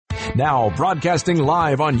Now broadcasting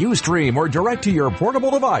live on Ustream or direct to your portable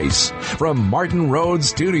device from Martin Road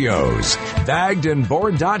Studios.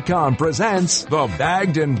 BaggedAndBoard.com presents the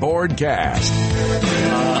Bagged and Board Cast.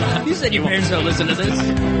 You said your parents don't listen to this.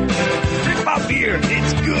 Drink my beer.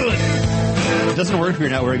 It's good. It doesn't work if you're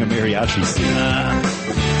not wearing a mariachi suit.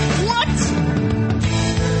 What?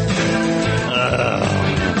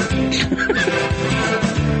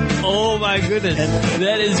 Oh my goodness.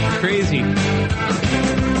 That is crazy.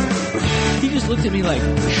 He just looked at me like,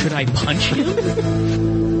 should I punch him?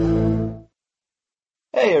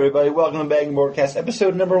 Hey everybody, welcome to Bagged and Boardcast,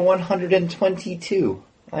 episode number 122.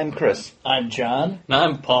 I'm Chris. I'm John. And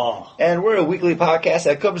I'm Paul. And we're a weekly podcast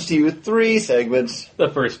that comes to you with 3 segments. The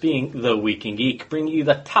first being The Week in Geek, bringing you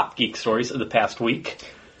the top geek stories of the past week.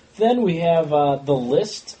 Then we have the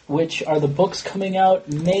list, which are the books coming out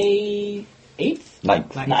May 8th?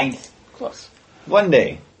 9th. Close. One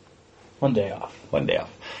day. One day off.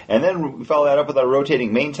 And then we follow that up with our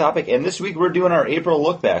rotating main topic. And this week we're doing our April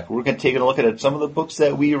look back. We're going to take a look at some of the books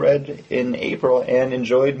that we read in April and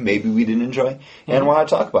enjoyed, maybe we didn't enjoy, and want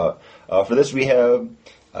to talk about. For this we have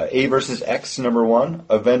A vs. X number 1,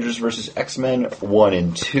 Avengers vs. X-Men 1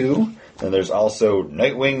 and 2. And there's also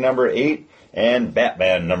Nightwing number 8 and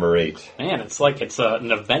Batman number 8. Man, it's like it's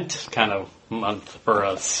an event kind of month for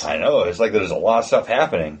us. I know, it's like there's a lot of stuff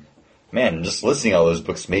happening. Man, just listening to all those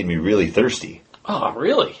books made me really thirsty. Oh,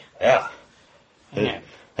 really? Yeah. Man.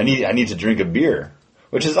 I need to drink a beer,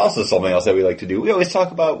 which is also something else that we like to do. We always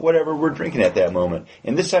talk about whatever we're drinking at that moment.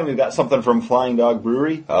 And this time we've got something from Flying Dog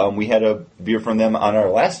Brewery. We had a beer from them on our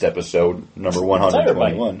last episode, number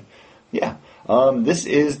 121. Yeah. This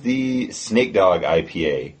is the Snake Dog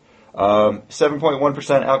IPA.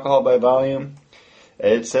 7.1% alcohol by volume.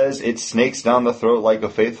 It says it snakes down the throat like a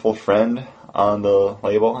faithful friend on the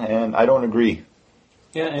label, and I don't agree.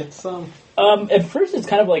 Yeah, it's At first it's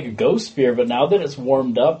kind of like a ghost beer, but now that it's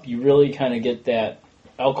warmed up, you really kind of get that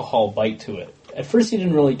alcohol bite to it. At first you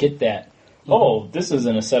didn't really get that, oh, this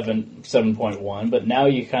isn't a 7.1, but now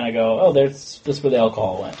you kind of go, oh, that's where the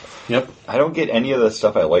alcohol went. Yep. I don't get any of the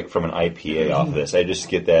stuff I like from an IPA off this. I just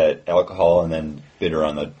get that alcohol and then bitter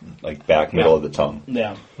on the back middle of the tongue.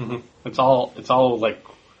 Yeah. Mm-hmm. It's all like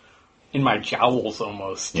in my jowls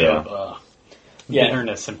almost. Yeah. Of,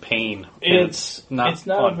 bitterness and pain. It's not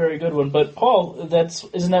fun. a very good one, but Paul,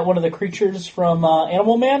 isn't that one of the creatures from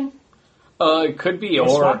Animal Man? It could be, or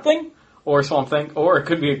Swamp Thing? Or Swamp Thing, or it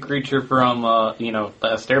could be a creature from, the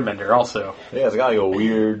Last Airbender also. Yeah, it's got like a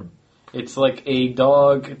weird... It's like a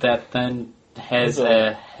dog that then has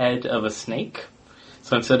a head of a snake.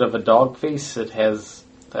 So instead of a dog face, it has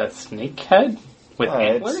that snake head with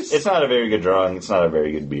antlers. It's not a very good drawing. It's not a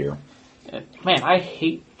very good beer. Man, I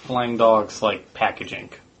hate Flying Dog's packaging.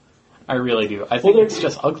 I really do. I think it's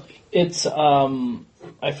just ugly. It's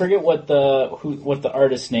I forget what the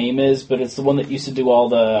artist's name is, but it's the one that used to do all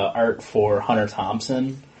the art for Hunter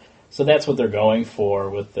Thompson. So that's what they're going for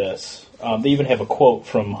with this. They even have a quote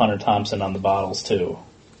from Hunter Thompson on the bottles too.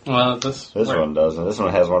 Well, this one doesn't. This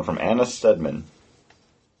one has one from Anna Stedman.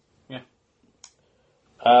 Yeah.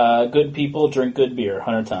 Good people drink good beer.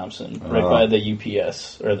 Hunter Thompson, right by the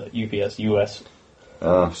UPS or the UPS US.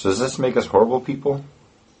 So does this make us horrible people?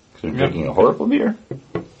 Because we're drinking a horrible beer?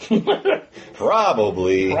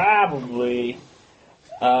 Probably.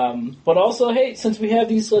 But also, hey, since we have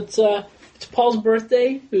these, it's Paul's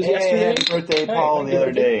birthday. It was yesterday. Happy birthday, Paul, the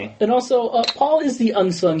other day. And also, Paul is the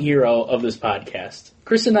unsung hero of this podcast.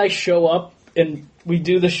 Chris and I show up, and we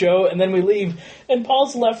do the show, and then we leave. And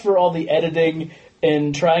Paul's left for all the editing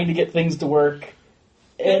and trying to get things to work.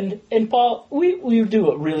 And Paul, we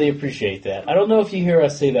do really appreciate that. I don't know if you hear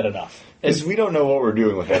us say that enough. Because we don't know what we're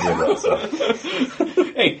doing with any of that stuff.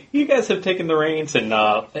 Hey, you guys have taken the reins and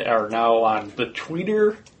are now on the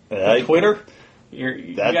Twitter. You guys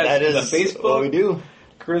that is the Facebook. what we do.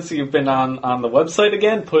 Chris, you've been on the website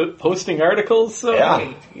again, posting articles. So,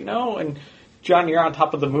 yeah. And John, you're on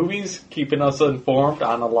top of the movies, keeping us informed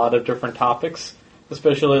on a lot of different topics.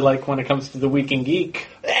 Especially when it comes to the Week in Geek.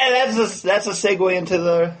 That's a segue into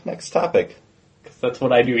the next topic. Because that's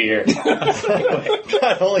what I do here.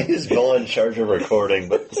 Not only is Bill in charge of recording,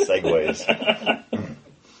 but the segues.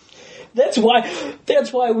 That's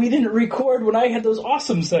why we didn't record when I had those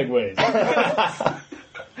awesome segues.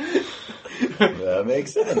 That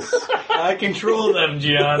makes sense. I control them,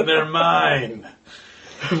 John. They're mine.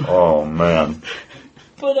 Oh, man.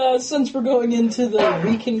 But since we're going into the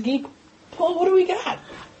Week in Geek, Paul, what do we got?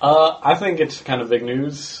 I think it's kind of big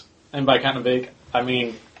news. And by kind of big, I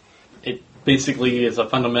mean it basically is a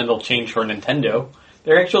fundamental change for Nintendo.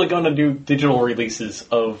 They're actually going to do digital releases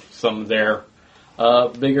of some of their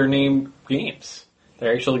bigger name games.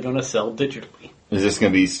 They're actually going to sell digitally. Is this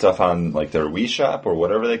going to be stuff on like their Wii Shop or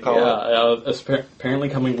whatever they call it? Yeah, apparently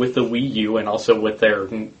coming with the Wii U and also with their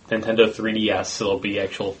Nintendo 3DS, there'll be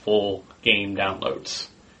actual full game downloads.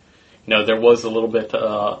 You know, there was a little bit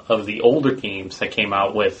of the older games that came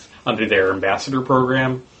out with under their ambassador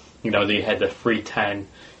program. You know, they had the free 10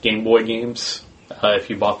 Game Boy games if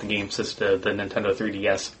you bought the game system, the Nintendo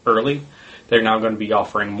 3DS early. They're now going to be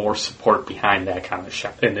offering more support behind that kind of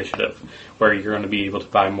initiative, where you're going to be able to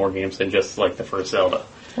buy more games than just like the first Zelda.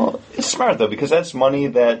 Well, it's smart though, because that's money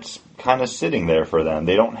that's kind of sitting there for them.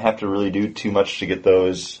 They don't have to really do too much to get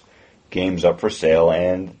those games up for sale,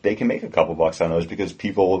 and they can make a couple bucks on those because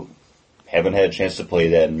people haven't had a chance to play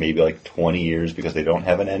that in maybe like 20 years because they don't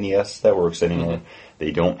have an NES that works anymore. Mm-hmm.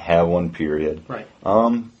 They don't have one, period. Right.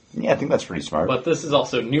 Yeah, I think that's pretty smart. But this is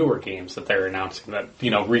also newer games that they're announcing, that,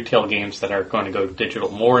 you know, retail games that are going to go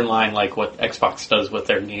digital, more in line like what Xbox does with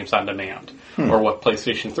their games on demand, or what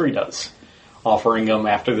PlayStation 3 does, offering them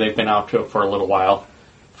after they've been out to it for a little while,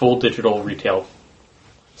 full digital retail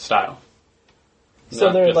style. So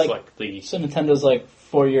Not they're just like the so Nintendo's like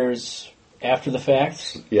 4 years after the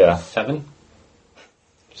fact. Yeah. 7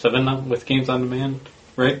 with games on demand,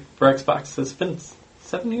 right? For Xbox, it's been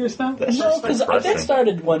 7 years now. No, because that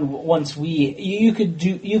started once you could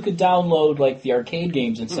download like the arcade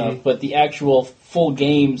games and stuff, but the actual full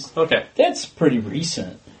games, that's pretty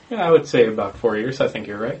recent. Yeah, I would say about 4 years. I think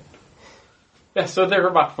you're right. Yeah, so they're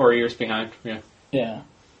about 4 years behind. Yeah.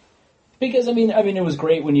 Because I mean, it was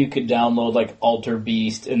great when you could download like Alter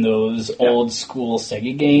Beast and those old school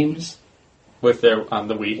Sega games with their on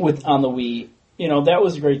the Wii. On the Wii, you know, that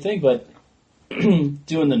was a great thing. But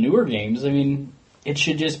doing the newer games, I mean, it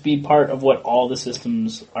should just be part of what all the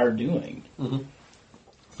systems are doing. Mm-hmm.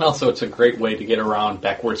 Also, it's a great way to get around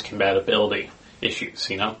backwards compatibility issues,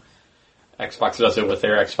 you know? Xbox does it with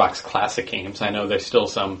their Xbox Classic games. I know there's still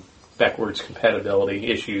some backwards compatibility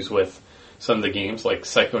issues with some of the games, like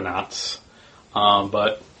Psychonauts.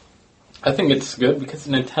 But I think it's good because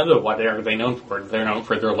Nintendo, what are they known for? They're known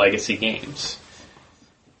for their legacy games.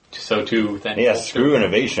 So to then... Yeah, screw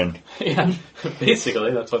innovation. Yeah,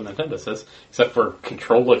 basically, that's what Nintendo says, except for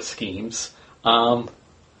controller schemes.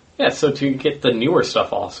 Yeah, so to get the newer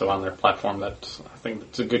stuff also on their platform, I think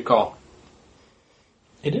that's a good call.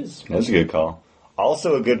 It is. That's a good call.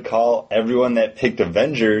 Also a good call, everyone that picked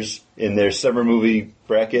Avengers in their summer movie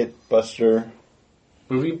bracket,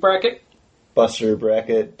 Movie bracket? Buster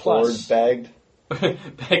bracket, plus. Board bagged.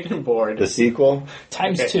 Bagged and board. The sequel?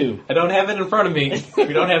 Times 2. I don't have it in front of me.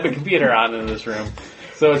 We don't have the computer on in this room.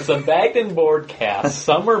 So it's a bagged and board cast,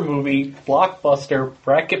 summer movie, blockbuster,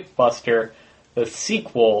 bracket buster, the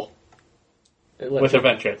sequel with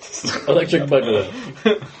Avengers. Electric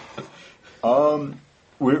Boogaloo.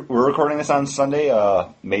 We're recording this on Sunday,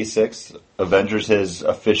 May 6th. Avengers has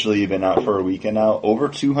officially been out for a weekend now. Over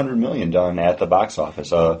 $200 million done at the box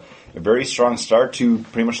office. A very strong start to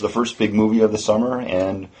pretty much the first big movie of the summer,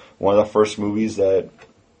 and one of the first movies that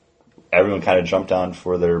everyone kind of jumped on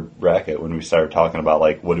for their bracket when we started talking about,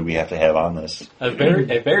 like, what do we have to have on this? A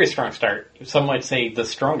very strong start. Some might say the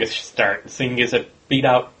strongest start, seeing as it beat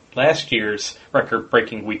out last year's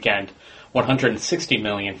record-breaking weekend. $160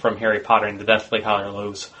 million from Harry Potter and the Deathly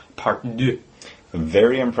Hallows Part 2.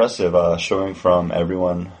 Very impressive showing from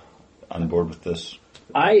everyone on board with this.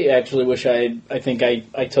 I actually wish I think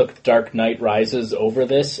I took Dark Knight Rises over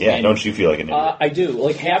this. Yeah, and, don't you feel like an idiot? I do.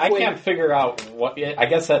 Like halfway, I can't figure out what. I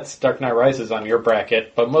guess that's Dark Knight Rises on your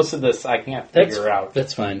bracket, but most of this I can't figure out.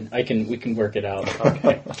 That's fine. We can work it out.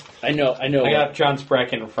 Okay. I know. I got John's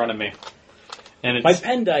bracket in front of me. And my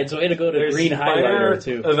pen died, so I had to go to green highlighter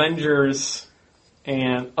too. Avengers,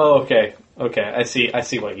 and okay. I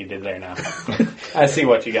see what you did there now. I see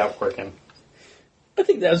what you got working. I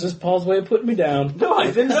think that was just Paul's way of putting me down. No, I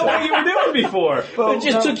didn't know what you were doing before. It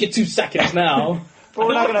just took you 2 seconds now. But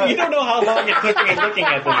we're not gonna... You don't know how long it took me looking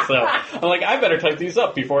at this, though. I'm like, I better type these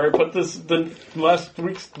up before I put the last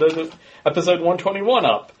week's episode 121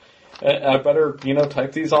 up. I better,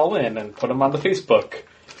 type these all in and put them on the Facebook.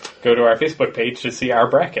 Go to our Facebook page to see our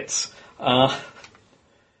brackets.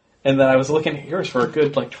 And then I was looking at yours for a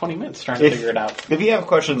good 20 minutes trying to figure it out. If you have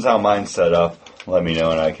questions how mine's set up, let me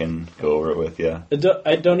know and I can go over it with you.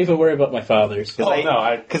 I don't even worry about my father's.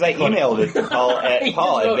 Because I emailed it to Paul at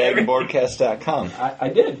bagandboardcast.com. I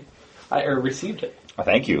did. I received it. Oh,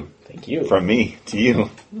 thank you. Thank you. From me to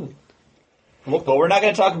you. But we're not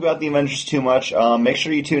going to talk about the Avengers too much. Make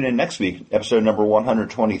sure you tune in next week, episode number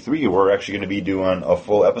 123. We're actually going to be doing a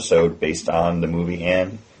full episode based on the movie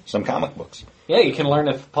and some comic books. Yeah, you can learn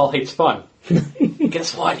if Paul hates fun.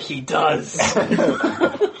 Guess what? He does. I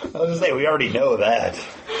was going to say, we already know that.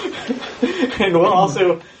 And we'll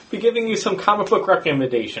also be giving you some comic book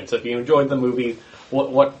recommendations. If you enjoyed the movie,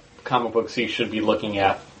 what comic books you should be looking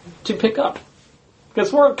at to pick up.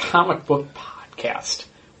 Because we're a comic book podcast.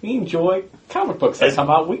 We enjoy comic books that come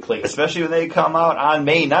out weekly. Especially when they come out on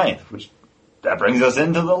May 9th, which that brings us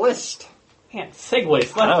into the list. Man,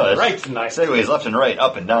 segues left and right tonight. Segues left and right,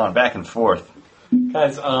 up and down, back and forth.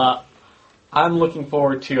 Guys, I'm looking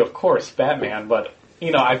forward to, of course, Batman, but,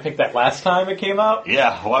 I picked that last time it came out.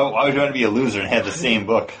 Yeah, why would you want to be a loser and have the same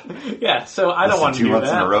book? Yeah, so I don't want to do 2 months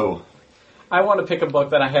that. in a row. I want to pick a book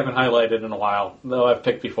that I haven't highlighted in a while, though I've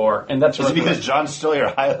picked before, and that's... Is it because John's still your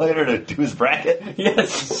highlighter to do his bracket?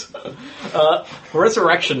 Yes.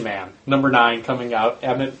 Resurrection Man, number 9, coming out.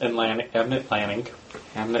 Abnett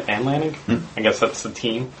Lanning. I guess that's the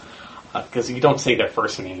team. Because you don't say their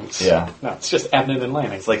first names. Yeah. No, it's just Abnett and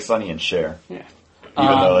Lanning. It's like Sonny and Cher. Yeah.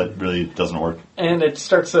 Even though it really doesn't work. And it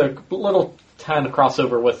starts a little kind of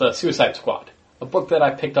crossover with Suicide Squad. A book that I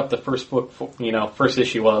picked up the first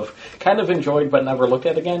issue of. Kind of enjoyed, but never looked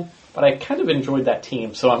at again. But I kind of enjoyed that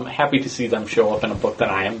team, so I'm happy to see them show up in a book that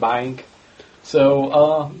I am buying.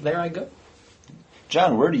 So, there I go.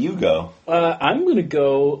 John, where do you go? I'm going to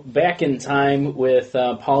go back in time with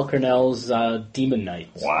Paul Cornell's Demon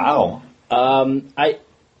Knights. Wow.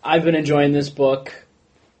 I've been enjoying this book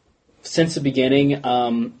since the beginning.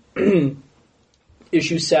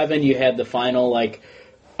 Issue 7, you had the final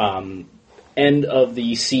end of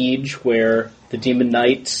the siege where the Demon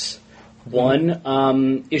Knights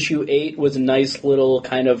won. Issue 8 was a nice little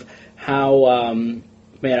kind of how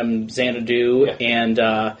Madame Xanadu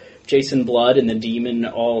and Jason Blood and the Demon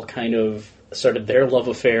all kind of started their love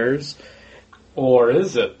affairs. Or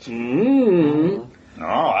is it? No,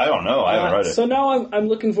 I don't know. I haven't read it. So now I'm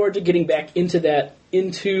looking forward to getting back into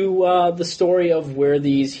the story of where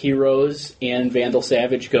these heroes and Vandal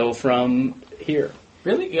Savage go from here.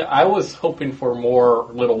 Really? Yeah, I was hoping for more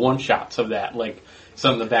little one-shots of that, like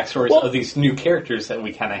some of the backstories of these new characters that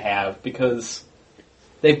we kind of have, because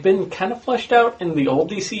they've been kind of fleshed out in the old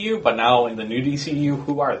DCU, but now in the new DCU,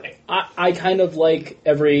 who are they? I kind of like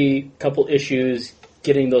every couple issues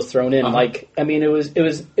getting those thrown in. It was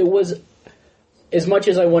as much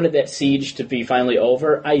as I wanted that siege to be finally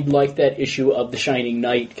over, I liked that issue of The Shining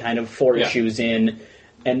Knight kind of 4 issues in,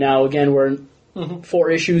 and now again we're 4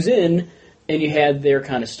 issues in, and you had their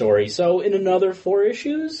kind of story. So in another 4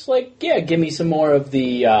 issues, give me some more of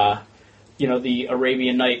the, the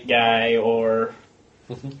Arabian Night guy, or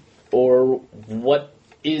what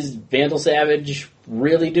is Vandal Savage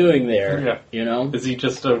really doing there? Yeah. Is he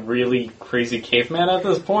just a really crazy caveman at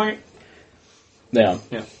this point? Yeah.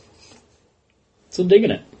 Yeah. So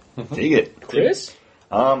digging it. Dig it. Chris?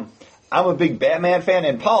 I'm a big Batman fan,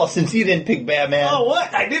 and Paul, since you didn't pick Batman... Oh,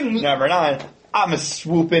 what? I didn't... Number 9... I'm going to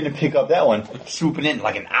swoop in and pick up that one. Swooping in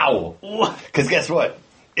like an owl. Because guess what?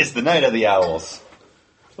 It's the Night of the Owls.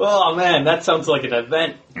 Oh, man, that sounds like an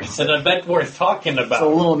event. An event worth talking about. It's a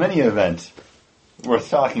little mini event worth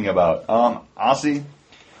talking about. Honestly,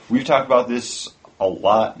 we've talked about this a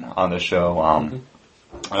lot on the show.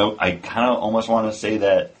 I kind of almost want to say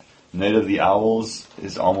that Night of the Owls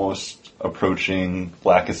is almost approaching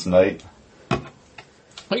Blackest Night.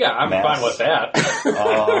 Oh, yeah, I'm fine with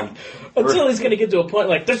that. Until he's going to get to a point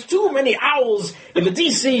like, there's too many owls in the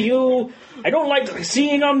DCU. I don't like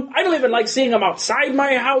seeing them. I don't even like seeing them outside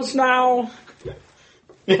my house now.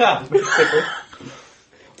 Yeah.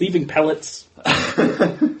 Leaving pellets.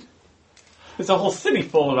 There's a whole city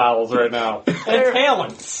full of owls right now. And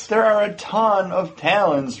Talons. There are a ton of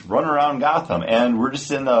Talons running around Gotham, and we're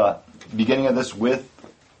just in the beginning of this with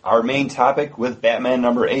our main topic with Batman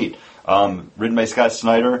number 8. Written by Scott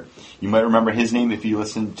Snyder. You might remember his name if you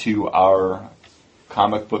listened to our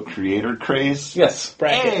comic book creator craze. Yes.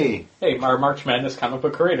 Bracket. Hey, our March Madness comic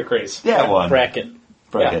book creator craze. That one. Bracket.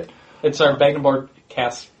 Yeah. It's our Bag and Board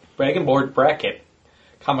bracket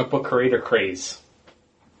comic book creator craze.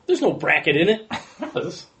 There's no bracket in it.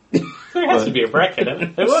 There has to be a bracket in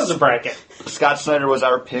it. There was a bracket. Scott Snyder was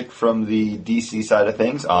our pick from the DC side of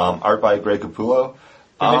things. Art by Greg Capullo.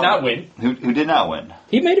 Who did not win. Who did not win?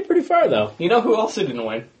 He made it pretty far, though. You know who also didn't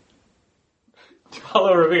win?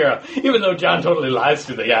 Paulo Rivera. Even though John totally lies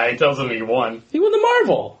to the guy and tells him he won. He won the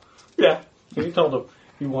Marvel. Yeah. He told him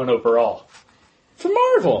he won overall. For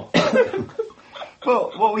Marvel.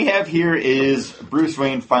 Well, what we have here is Bruce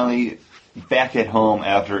Wayne finally back at home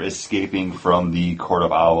after escaping from the Court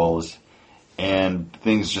of Owls, and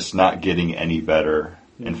things just not getting any better.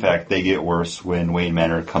 In fact, they get worse when Wayne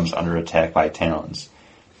Manor comes under attack by Talons.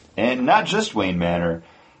 And not just Wayne Manor,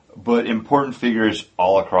 but important figures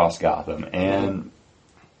all across Gotham. And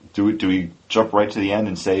do we jump right to the end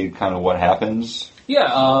and say kind of what happens?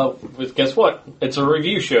 Guess what? It's a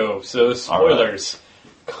review show, so spoilers.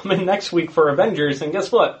 Coming next week for Avengers, and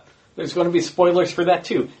guess what? There's going to be spoilers for that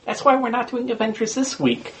too. That's why we're not doing Avengers this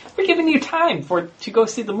week. We're giving you time to go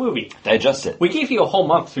see the movie. Digest it. We gave you a whole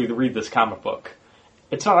month to read this comic book.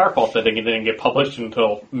 It's not our fault that it didn't get published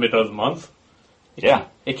until mid of the month.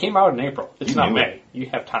 It came out in April. It's not May. You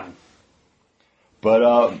have time.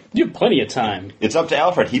 But you have plenty of time. It's up to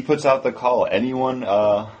Alfred. He puts out the call. Anyone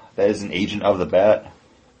that is an agent of the Bat,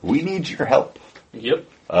 we need your help. Yep.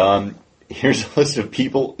 Here's a list of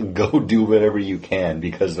people. Go do whatever you can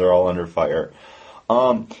because they're all under fire.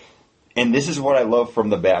 And this is what I love from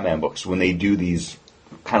the Batman books when they do these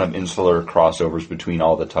kind of insular crossovers between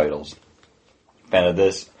all the titles. Fan of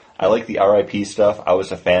this. I like the R.I.P. stuff. I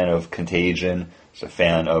was a fan of Contagion. I was a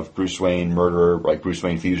fan of Bruce Wayne Murderer, like Bruce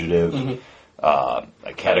Wayne Fugitive,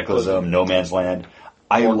 Cataclysm, No Man's Land.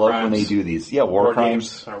 I love when they do these. Yeah, War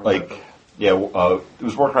Crimes. It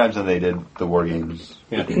was War Crimes and they did the War Games.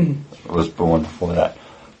 Yeah. It was the one before that.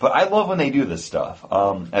 But I love when they do this stuff.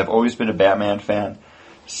 I've always been a Batman fan,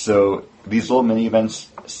 so these little mini events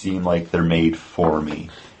seem like they're made for me.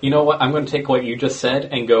 You know what? I'm going to take what you just said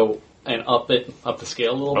and go and up the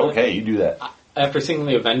scale a little bit. Okay, you do that. After seeing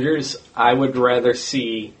the Avengers, I would rather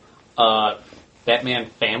see a Batman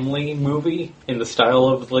family movie in the style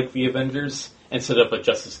of like the Avengers instead of a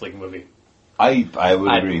Justice League movie. I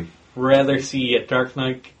would agree. Rather see a Dark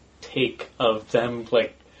Knight take of them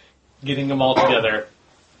like getting them all together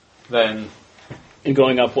than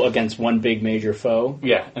going up against one big major foe.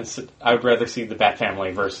 Yeah, and so I would rather see the Bat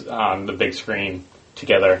Family versus on the big screen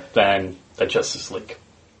together than the Justice League.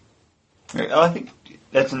 I think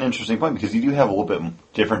that's an interesting point because you do have a little bit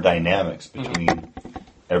different dynamics between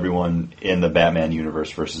everyone in the Batman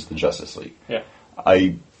universe versus the Justice League. Yeah,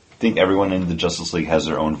 I think everyone in the Justice League has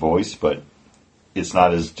their own voice, but it's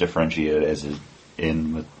not as differentiated as it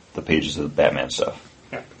in the pages of the Batman stuff.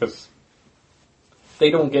 Yeah, because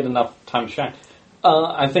they don't get enough time to shine.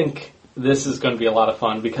 I think this is going to be a lot of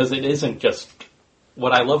fun because it isn't just...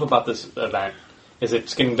 What I love about this event is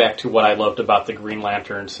it's getting back to what I loved about the Green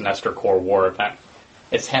Lantern Sinestro Corps War event.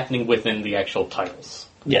 It's happening within the actual titles.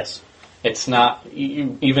 Yes. It's not...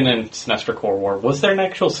 Even in Sinestro Corps War, was there an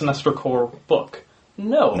actual Sinestro Corps book?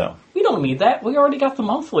 No. We don't need that. We already got the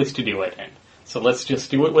monthlies to do it in. So let's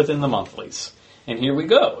just do it within the monthlies. And here we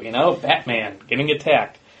go, Batman getting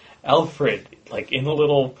attacked. Alfred, in the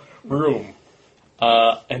little room.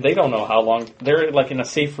 And they don't know how long. They're, in a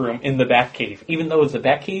safe room in the Batcave. Even though the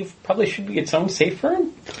Batcave probably should be its own safe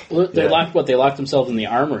room. Well, they locked themselves in the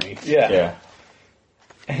armory. Yeah.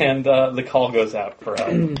 And the call goes out for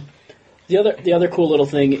The other cool little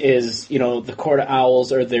thing is, the Court of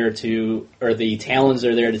Owls are there or the Talons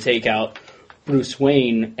are there to take out Bruce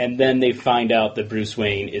Wayne, and then they find out that Bruce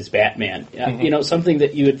Wayne is Batman. Mm-hmm. Something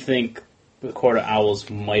that you would think the Court of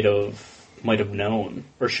Owls might have known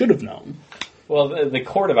or should have known. Well, the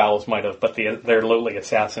Court of Owls might have, but their lowly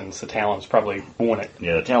assassins, the Talons, probably wouldn't.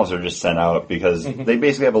 Yeah, the Talons are just sent out because they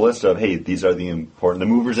basically have a list of, hey, these are the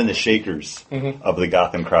movers and the shakers of the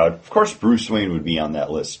Gotham crowd. Of course, Bruce Wayne would be on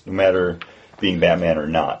that list, no matter being Batman or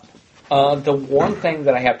not. The one thing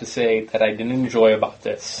that I have to say that I didn't enjoy about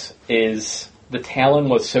this is the Talon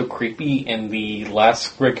was so creepy in the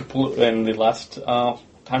last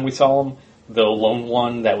time we saw him. The lone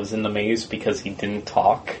one that was in the maze because he didn't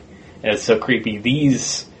talk. And it's so creepy.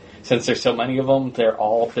 These, since there's so many of them, they're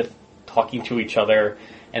all talking to each other,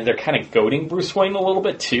 and they're kind of goading Bruce Wayne a little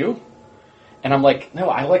bit too. And I'm like, no,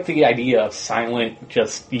 I like the idea of silent,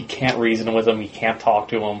 just, you can't reason with them, you can't talk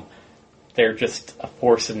to them. They're just a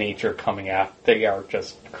force of nature coming out. They are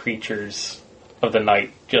just creatures of the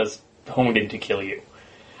night, just honed in to kill you.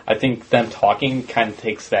 I think them talking kind of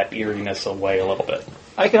takes that eeriness away a little bit.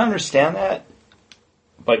 I can understand that.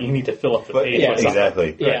 But you need to fill up the page with something.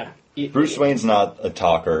 Exactly. Yeah. Bruce Wayne's not a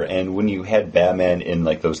talker, and when you had Batman in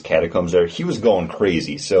those catacombs there, he was going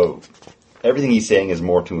crazy. So everything he's saying is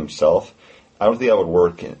more to himself. I don't think that would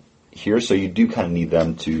work here. So you do kind of need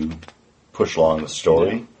them to push along the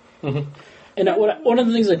story. Yeah. Mm-hmm. And one of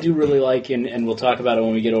the things I do really like, and we'll talk about it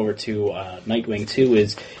when we get over to Nightwing too,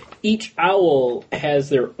 is each owl has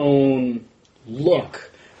their own look.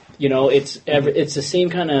 It's the same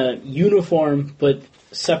kind of uniform, but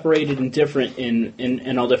separated and different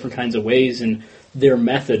in all different kinds of ways, and their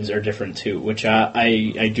methods are different too, which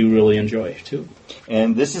I do really enjoy too.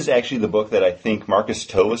 And this is actually the book that I think Marcus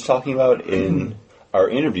Toe was talking about in our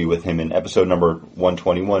interview with him in episode number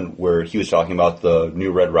 121, where he was talking about the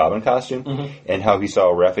new Red Robin costume and how he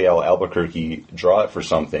saw Raphael Albuquerque draw it for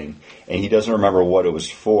something, and he doesn't remember what it was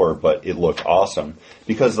for, but it looked awesome.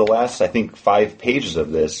 Because the last, I think, 5 pages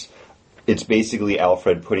of this it's basically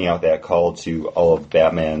Alfred putting out that call to all of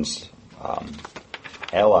Batman's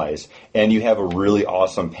allies, and you have a really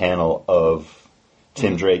awesome panel of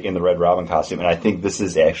Tim Drake in the Red Robin costume, and I think this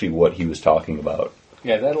is actually what he was talking about.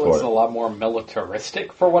 Yeah, that looks a lot more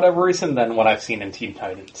militaristic for whatever reason than what I've seen in Teen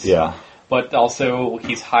Titans. Yeah. But also,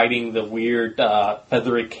 he's hiding the weird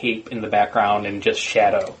feathery cape in the background and just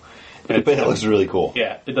shadow. And But it looks really cool.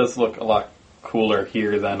 Yeah, it does look a lot cooler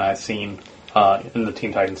here than I've seen in the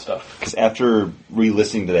Teen Titans stuff. Because after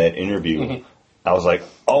re-listening to that interview, I was like,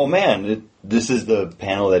 oh man, this is the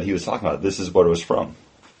panel that he was talking about. This is what it was from.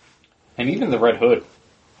 And even the Red Hood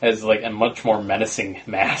has like a much more menacing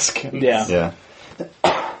mask. Yeah. Yeah.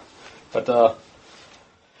 But, yeah,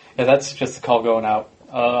 that's just the call going out.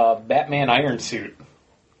 Batman Iron Suit.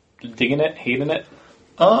 Digging it? Hating it?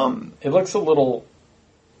 It looks a little,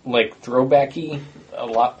 like, throwbacky. A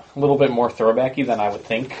little bit more throwbacky than I would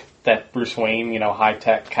think that Bruce Wayne,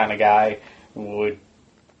 high-tech kind of guy would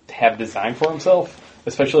have designed for himself.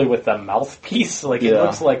 Especially with the mouthpiece. Like, it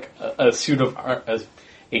looks like a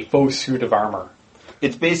faux suit of armor.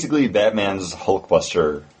 It's basically Batman's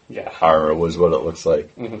Hulkbuster Yeah. armor was what it looks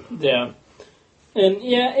like. Yeah. And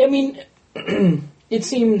yeah, I mean, it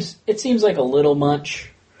seems like a little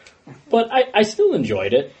much, but I still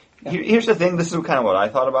enjoyed it. Here's the thing, this is kind of what I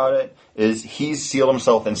thought about it, is he's sealed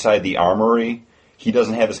himself inside the armory. He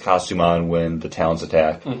doesn't have his costume on when the Talons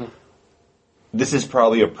attack. This is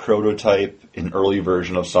probably a prototype, an early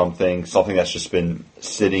version of something that's just been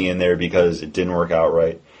sitting in there because it didn't work out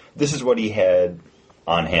right. This is what he had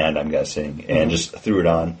on hand, I'm guessing, and just threw it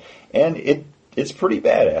on. And it's pretty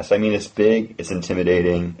badass. I mean, it's big, it's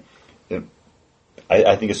intimidating.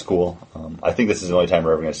 I think it's cool. I think this is the only time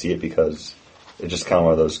we're ever going to see it because it's just kind of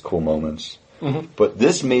one of those cool moments. But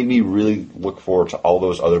this made me really look forward to all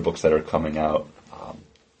those other books that are coming out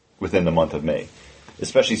within the month of May.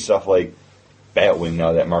 Especially stuff like Batwing,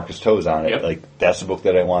 now that Marcus Toe's on it. Yep. Like, that's a book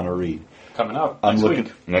that I want to read. Coming out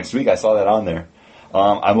Next week, I saw that on there.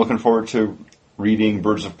 I'm looking forward to reading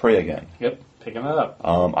Birds of Prey again. Yep, picking it up.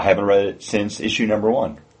 I haven't read it since issue number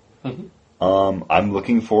 1. I'm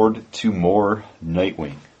looking forward to more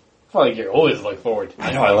Nightwing. Well, you always look forward to it.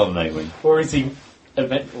 I know, I love Nightwing. Or is he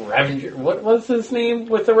Revenger? What was his name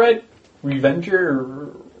with the red? Revenger?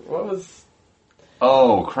 What was...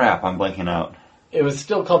 Oh, crap, I'm blanking out. It was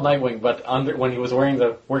still called Nightwing, but when he was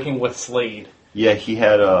working with Slade. Yeah, he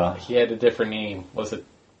had a... He had a different name. Was it...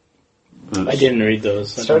 I didn't read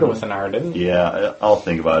those. It started with an R, didn't it? Yeah, I'll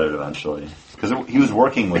think about it eventually. Because he was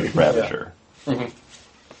working with Ravager.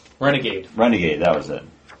 Renegade. Renegade, that was it.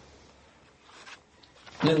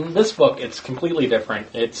 In this book, it's completely different.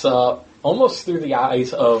 It's almost through the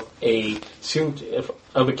eyes of a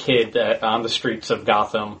kid on the streets of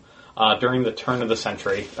Gotham during the turn of the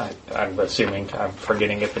century. I'm assuming, I'm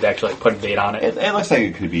forgetting if it actually put a date on it. It looks like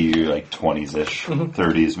it could be like 20s-ish,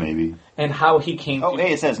 30s maybe. And how he came Oh,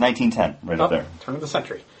 hey, it says 1910 up there. Turn of the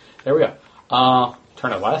century. There we go.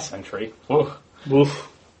 Turn of last century. Oof.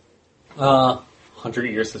 100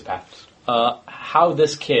 years has passed. How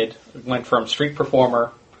this kid went from street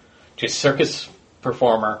performer to circus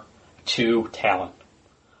performer to Talon.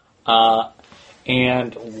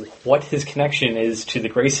 And what his connection is to the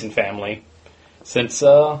Grayson family, since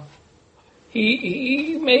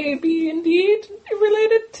he may be indeed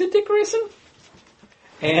related to Dick Grayson.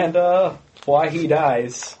 And why he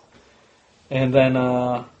dies. And then,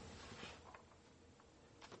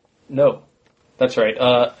 no. That's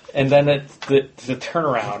right. And then it's the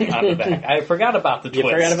turnaround on the back. I forgot about the twist.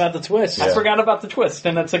 You forgot about the twist. I forgot about the twist,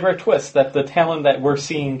 and it's a great twist that the Talon that we're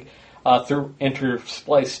seeing through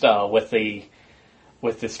interspliced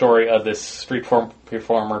with the story of this street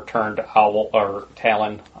performer turned owl or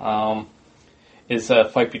Talon is a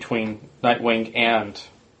fight between Nightwing and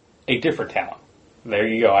a different Talon. There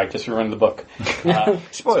you go. I just ruined the book.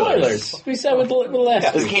 Spoilers. We said with the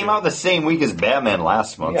last. This came out the same week as Batman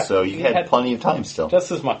last month, so you had plenty of time still.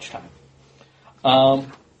 Just as much time. Are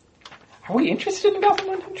we interested in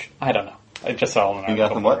Gotham Unhinged? I don't know. I just saw an article. You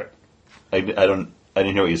Gotham what? I didn't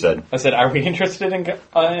hear what you said. I said, are we interested in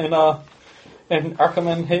Arkham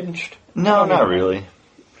Unhinged? No, not really.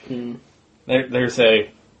 There's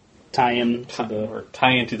a tie-in to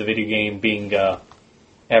the video game being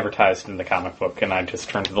advertised in the comic book, and I just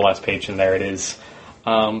turned to the last page, and there it is.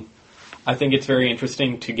 I think it's very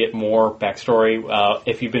interesting to get more backstory.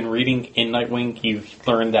 If you've been reading in Nightwing, you've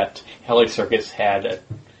learned that LA Circus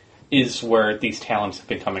is where these talents have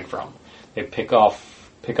been coming from. They pick up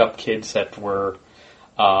kids that were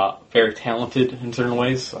very talented in certain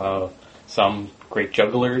ways. Some great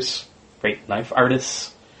jugglers, great knife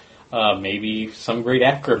artists, maybe some great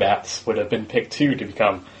acrobats would have been picked too to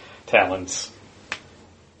become Talons.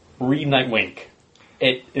 Read Nightwing.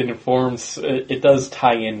 It informs. It does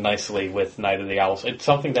tie in nicely with Night of the Owls. It's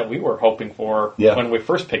something that we were hoping for when we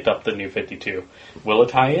first picked up the New 52. Will it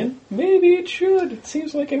tie in? Maybe it should. It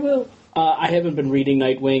seems like it will. I haven't been reading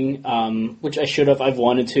Nightwing, which I should have. I've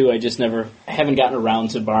wanted to. I just haven't gotten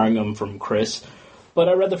around to borrowing them from Chris. But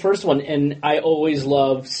I read the first one, and I always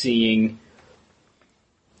love seeing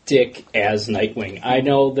Dick as Nightwing. I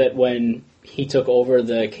know that when he took over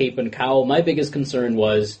the cape and cowl, my biggest concern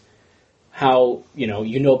was how,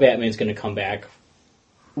 Batman's going to come back.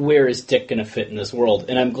 Where is Dick going to fit in this world?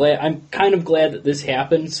 And I'm kind of glad that this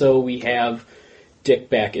happened, so we have Dick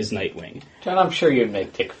back as Nightwing. John, I'm sure you'd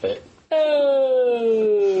make Dick fit.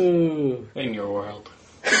 Oh, in your world.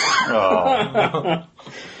 Oh.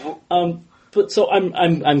 But so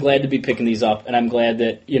I'm glad to be picking these up, and I'm glad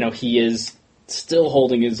that he is still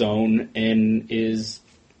holding his own and is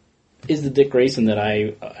the Dick Grayson that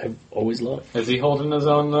I've always loved. Is he holding his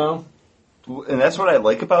own though? And that's what I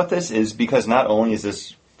like about this is because not only is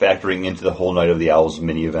this factoring into the whole Night of the Owls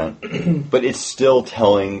mini event, but it's still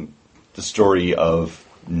telling the story of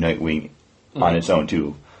Nightwing on its own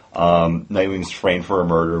too. Nightwing's framed for a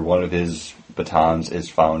murder. One of his batons is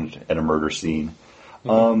found at a murder scene.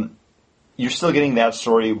 You're still getting that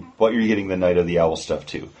story, but you're getting the Night of the Owl stuff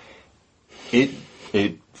too. It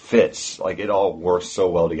fits. Like, it all works so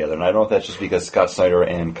well together. And I don't know if that's just because Scott Snyder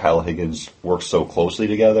and Kyle Higgins work so closely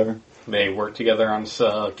together. They work together on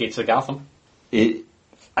Gates of Gotham.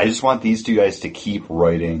 I just want these two guys to keep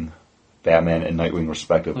writing Batman and Nightwing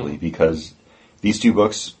respectively, because these two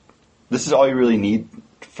books, this is all you really need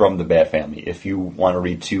from the Bat family. If you want to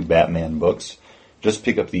read 2 Batman books, just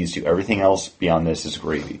pick up these 2. Everything else beyond this is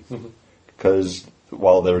gravy. Because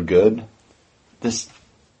while they're good, this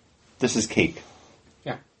is cake.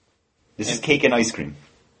 Yeah. This is cake and ice cream.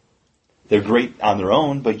 They're great on their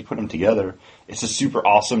own, but you put them together, it's a super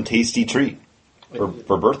awesome, tasty treat.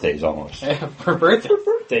 For birthdays, almost. For birthdays. For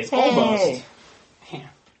birthdays, almost.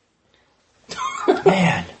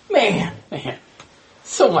 Man. Man.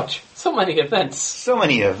 So many events. So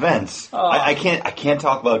many events. I can't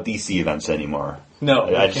talk about DC events anymore.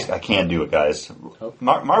 No, I can't do it, guys.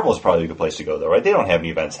 Marvel's probably a good place to go, though, right? They don't have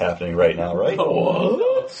any events happening right now, right?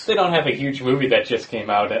 What? They don't have a huge movie that just came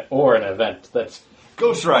out, or an event that's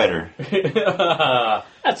Ghost Rider.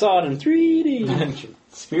 That's on in 3D.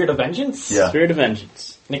 Spirit of Vengeance? Yeah. Spirit of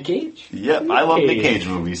Vengeance. Nick Cage? Yep, I love Nick Cage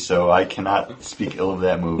movies, so I cannot speak ill of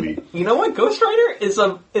that movie. You know what? Ghost Rider is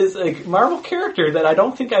a Marvel character that I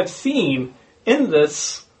don't think I've seen in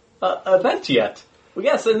this event yet. Well,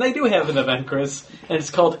 yes, and they do have an event, Chris, and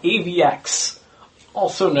it's called AVX,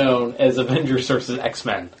 also known as Avengers vs.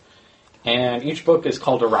 X-Men. And each book is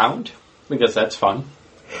called Around, because that's fun.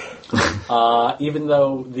 Even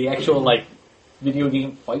though the actual, video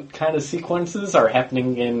game fight kind of sequences are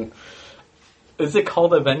happening in... Is it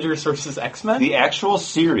called Avengers vs. X-Men? The actual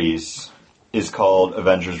series is called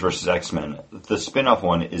Avengers vs. X-Men. The spin-off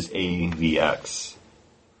one is AVX.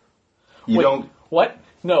 What?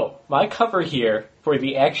 No, my cover here for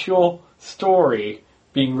the actual story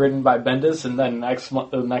being written by Bendis and then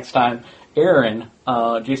the next time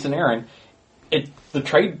Jason Aaron,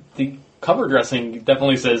 the cover dressing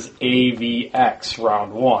definitely says AVX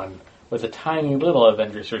Round 1 with a tiny little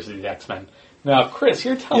Avengers vs. X-Men. Now, Chris,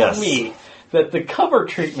 you're telling me that the cover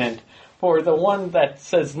treatment for the one that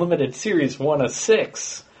says Limited Series 1 of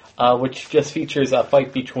 6, which just features a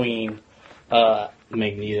fight between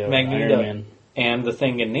Magneto Iron Man. And the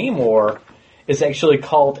Thing in Namor, is actually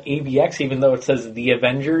called AVX, even though it says The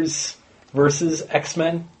Avengers versus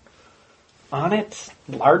X-Men on it?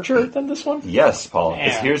 Larger than this one? Yes, Paul.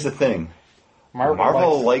 Here's the thing.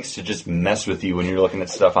 Marvel likes to just mess with you when you're looking at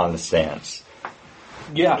stuff on the stands.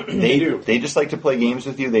 Yeah, they do. They just like to play games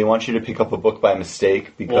with you. They want you to pick up a book by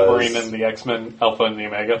mistake because... Wolverine and the X-Men, Alpha and the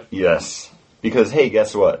Omega. Yes. Because, hey,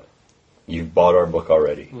 guess what? You've bought our book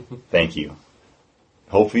already. Thank you.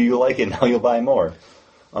 Hopefully you like it, now you'll buy more.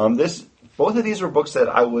 Both of these were books that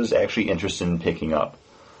I was actually interested in picking up.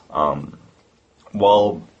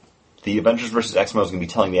 While the Avengers vs. X-Men was going to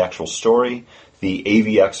be telling the actual story, the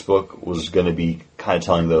AVX book was going to be kind of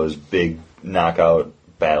telling those big knockout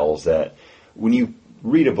battles that when you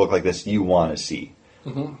read a book like this, you want to see.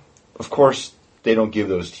 Of course, they don't give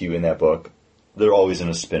those to you in that book. They're always in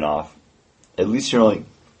a spin-off. At least you're only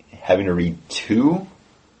having to read 2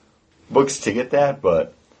 books to get that,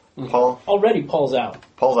 but Paul... Already, Paul's out.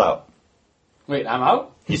 Paul's out. Wait, I'm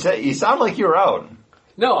out? You sound like you're out.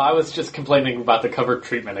 No, I was just complaining about the cover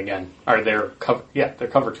treatment again. Or their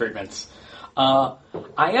cover treatments. I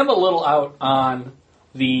am a little out on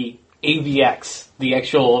the AVX, the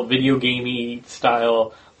actual video gamey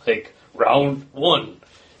style, like round 1.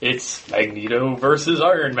 It's Magneto versus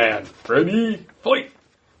Iron Man. Ready, fight!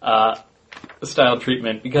 Style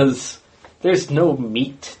treatment, because there's no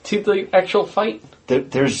meat to the actual fight.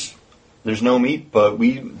 There's no meat, but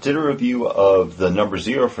we did a review of the number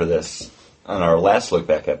 0 for this on our last Look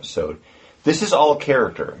Back episode. This is all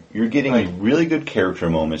character. You're getting really good character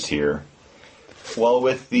moments here. While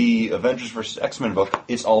with the Avengers vs. X-Men book,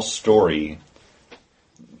 it's all story.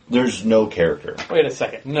 There's no character. Wait a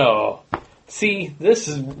second. No. See, this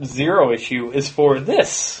 0 issue is for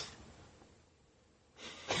this.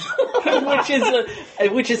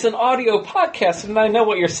 which is an audio podcast, and I know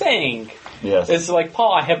what you're saying. Yes. It's like,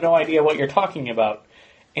 Paul, I have no idea what you're talking about.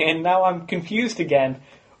 And now I'm confused again.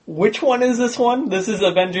 Which one is this one? This is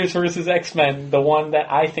Avengers vs. X-Men, the one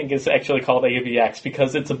that I think is actually called AVX,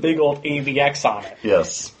 because it's a big old AVX on it.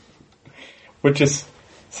 Yes. Which is...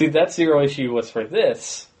 See, that 0 issue was for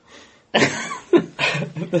this.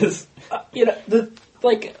 This...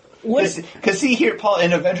 Because see here, Paul,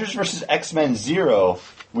 in Avengers vs. X-Men 0,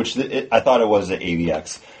 which I thought it was at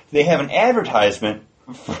AVX, they have an advertisement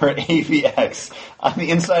for AVX on the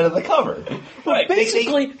inside of the cover. Right.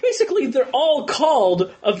 Basically, they're all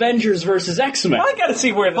called Avengers versus X-Men. I gotta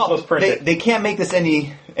see where this was printed. They can't make this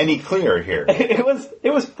any clearer here.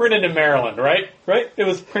 It was printed in Maryland, right? Right? It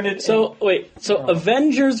was printed. So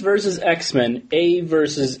Avengers versus X-Men, A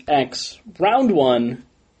versus X, round 1.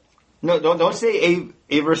 No, don't say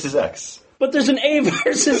A versus X. But there's an A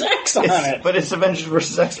versus X on it. But it's Avengers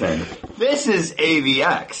versus X-Men. This is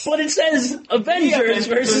AVX. But it says Avengers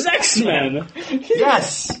versus X-Men.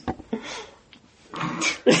 Yes.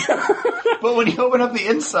 But when you open up the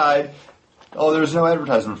inside, there's no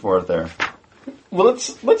advertisement for it there. Well,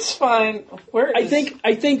 let's find where. I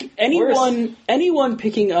think anyone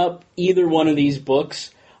picking up either one of these books,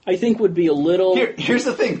 I think would be a little... Here's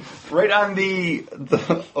the thing. Right on the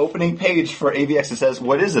opening page for AVX, it says,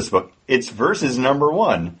 what is this book? It's Versus number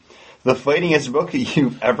 1. The fightingest book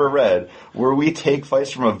you've ever read, where we take fights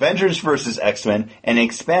from Avengers vs. X-Men and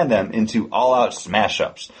expand them into all-out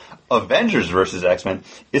smash-ups. Avengers vs. X-Men,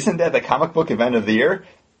 isn't that the comic book event of the year?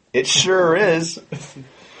 It sure is.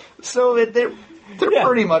 So they're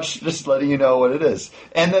pretty much just letting you know what it is.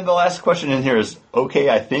 And then the last question in here is, okay,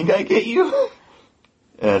 I think I get you?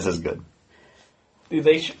 And it says good.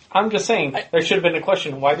 I'm just saying, there should have been a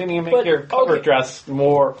question. Why didn't you make your cover dress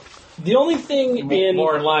more... The only thing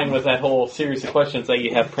more in line with that whole series of questions that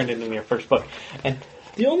you have printed in your first book. And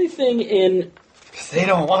the only thing in... They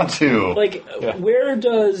don't want to. Where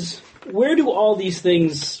do all these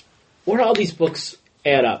things... Where do all these books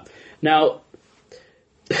add up? Now...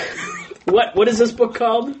 What is this book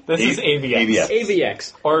called? This is AVX.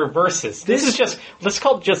 AVX. Or Versus. This is just... Let's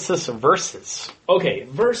call it just this Versus. Okay,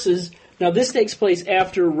 Versus... Now, this takes place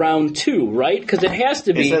after round 2, right? Because it has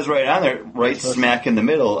to be... It says right on there, right smack in the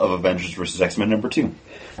middle of Avengers vs. X-Men number 2.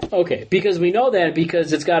 Okay, because we know that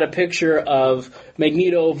because it's got a picture of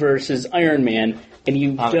Magneto versus Iron Man, and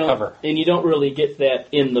you don't really get that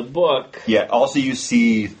in the book. Yeah, also you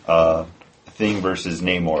see Thing versus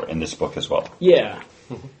Namor in this book as well. Yeah.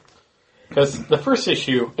 Because the first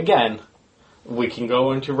issue, again, we can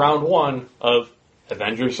go into round 1 of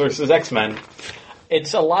Avengers vs. X-Men.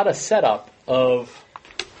 It's a lot of setup of...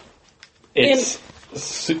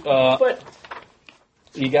 but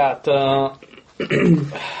you got...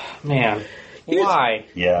 man, why?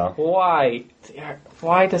 Yeah. Why?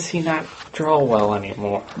 Why does he not draw well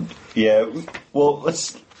anymore? Yeah, well,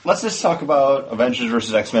 let's just talk about Avengers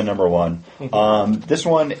vs. X-Men number 1. Mm-hmm. This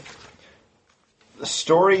one,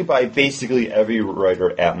 story by basically every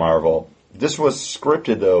writer at Marvel. This was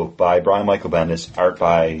scripted, though, by Brian Michael Bendis, art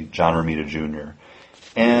by John Romita Jr.,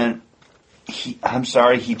 and I'm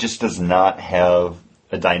sorry, he just does not have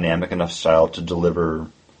a dynamic enough style to deliver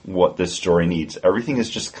what this story needs. Everything is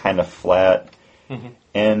just kind of flat,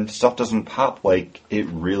 and stuff doesn't pop like it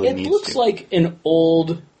really needs to. It looks like an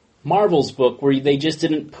old Marvel's book where they just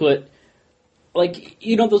didn't put,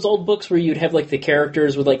 those old books where you'd have, the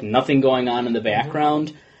characters with, nothing going on in the background.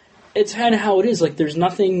 Mm-hmm. It's kind of how it is. There's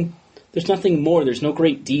nothing more. There's no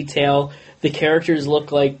great detail. The characters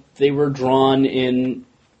look like they were drawn in,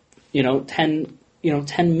 10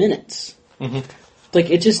 minutes. Mm-hmm.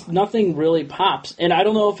 It just, nothing really pops. And I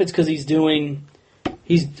don't know if it's because he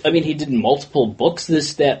did multiple books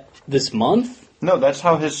this month. No, that's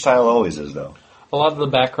how his style always is, though. A lot of the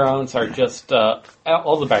backgrounds are just,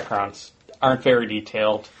 all the backgrounds aren't very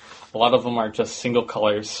detailed. A lot of them are just single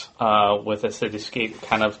colors, with a cityscape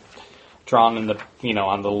kind of drawn in the,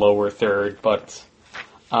 on the lower third, but,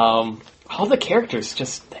 all the characters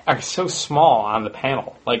just are so small on the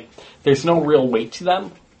panel. There's no real weight to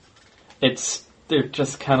them. they're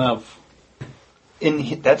just kind of...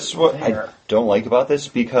 And that's what I don't like about this,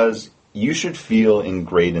 because you should feel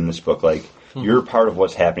ingrained in this book. Like, you're part of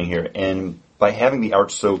what's happening here. And by having the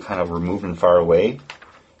art so kind of removed and far away,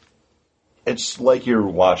 it's like you're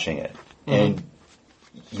watching it. And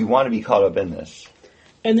you want to be caught up in this.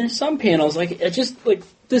 And there's some panels, like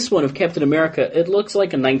this one of Captain America, it looks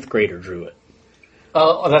like a 9th grader drew it.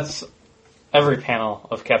 That's every panel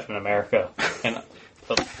of Captain America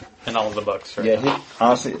in all of the books. Right? Yeah,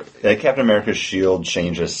 honestly, Captain America's shield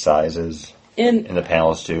changes sizes in the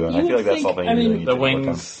panels too, and I feel like that's something you really need the to work on.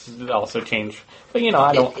 wings also change. But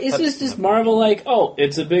I don't... Is this just Marvel like, oh,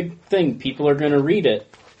 it's a big thing, people are going to read it?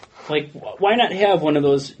 Like, why not have one of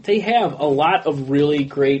those? They have a lot of really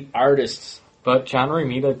great artists. But John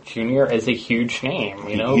Romita Jr. is a huge name,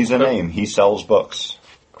 He's a name. He sells books.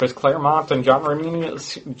 Chris Claremont and John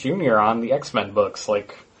Romita Jr. on the X-Men books,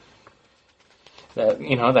 like, that,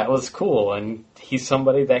 that was cool. And he's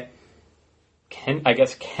somebody that can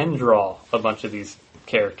draw a bunch of these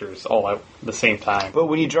characters all at the same time. But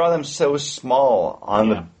when you draw them so small on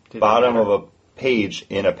the bottom of a page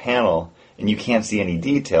in a panel, and you can't see any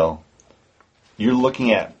detail, you're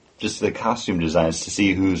looking at just the costume designs to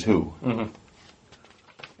see who's who.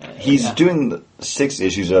 He's doing 6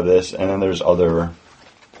 issues of this, and then there's other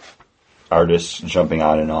artists jumping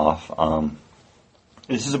on and off.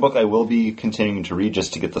 This is a book I will be continuing to read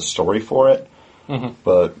just to get the story for it,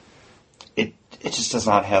 but it just does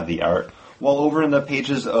not have the art. While over in the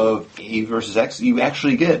pages of A vs. X, you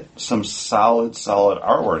actually get some solid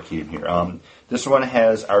artwork in here. This one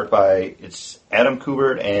has art by Adam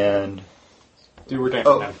Kubert and Stuart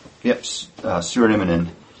Immonen. Stuart Immonen,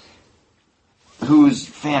 who's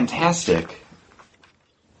fantastic,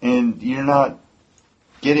 and you're not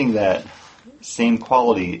getting that same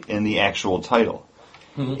quality in the actual title,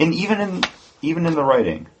 and even in the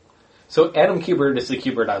writing. So Adam Kubert is the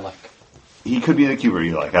Kubert I like. He could be the Kubert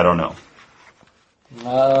you like. I don't know.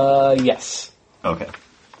 Yes. Okay.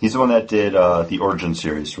 He's the one that did the Origin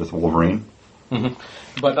series with Wolverine.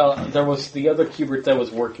 But there was the other Kubert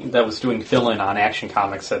that was doing fill-in on Action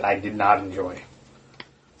Comics that I did not enjoy.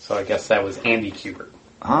 So I guess that was Andy Kubert.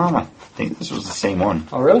 I think this was the same one.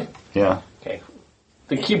 Oh, really? Yeah. Okay.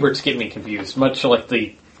 The Kuberts get me confused, much like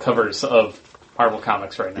the covers of Marvel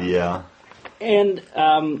Comics right now. Yeah. And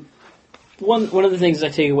one of the things I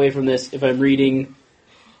take away from this, if I'm reading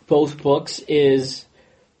both books, is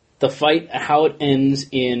the fight, how it ends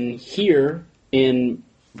in here, in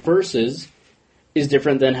Versus, is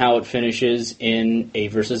different than how it finishes in A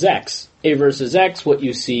vs. X. A vs. X, what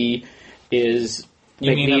you see is You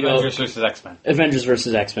Magneto, mean Avengers vs. X-Men? Avengers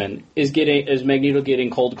vs. X-Men is Magneto getting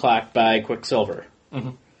cold clocked by Quicksilver.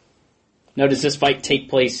 Now, does this fight take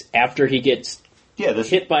place after he gets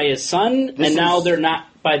hit by his son, and now they're not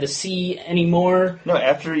by the sea anymore? No,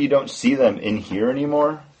 after you don't see them in here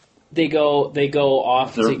anymore, they go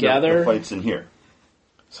off together. The fight's in here.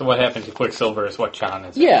 So what happened to Quicksilver is what John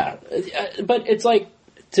is. Yeah, but it's like,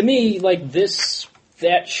 to me, like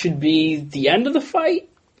that should be the end of the fight.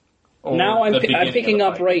 Or now I'm picking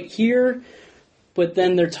up fight. right here, but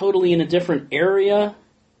then they're totally in a different area.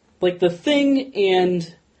 Like the Thing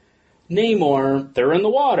and Namor, they're in the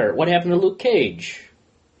water. What happened to Luke Cage?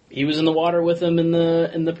 He was in the water with him in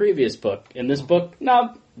the previous book. In this book,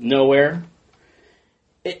 nowhere.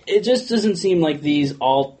 It just doesn't seem like these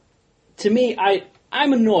all. To me,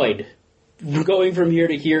 I'm annoyed going from here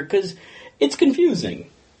to here because it's confusing.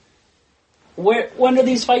 When are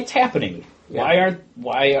these fights happening? Yeah.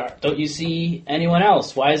 Why don't you see anyone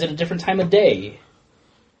else? Why is it a different time of day?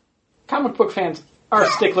 Comic book fans are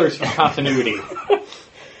sticklers for continuity.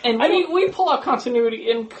 And we pull out continuity.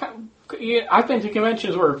 I've been to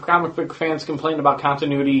conventions where comic book fans complain about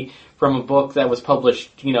continuity from a book that was published,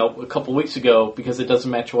 a couple weeks ago because it doesn't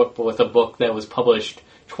match up with a book that was published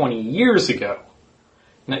 20 years ago.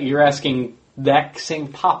 Now, you're asking that same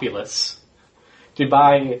populace to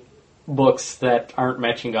buy books that aren't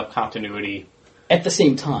matching up continuity at the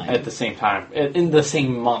same time. In the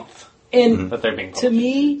same month that they're being published. To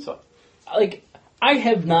me, I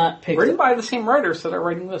have not picked... Written by the same writers that are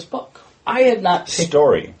writing this book. I have not picked...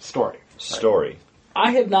 Story.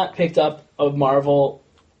 I have not picked up a Marvel...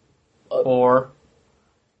 or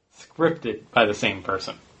scripted by the same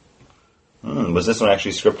person. Was this one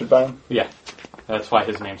actually scripted by him? Yeah. That's why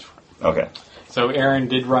his name's... Okay. So Aaron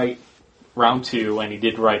did write Round 2, and he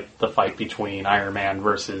did write the fight between Iron Man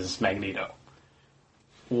versus Magneto.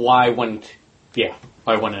 Why wouldn't it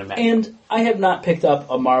matter? And I have not picked up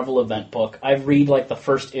a Marvel event book. I've read the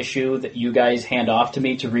first issue that you guys hand off to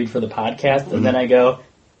me to read for the podcast, and then I go,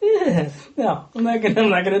 no, I'm not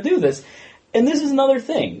gonna do this. And this is another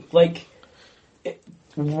thing.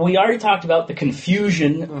 we already talked about the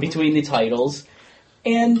confusion between the titles,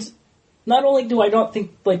 and not only do I don't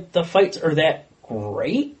think like the fights are that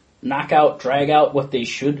great, knockout, drag out, what they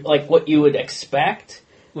should, like what you would expect.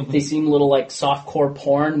 They seem a little like softcore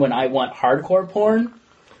porn when I want hardcore porn.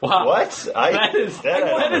 Wow. What?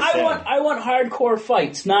 I want hardcore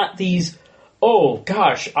fights, not these. Oh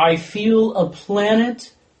gosh, I feel a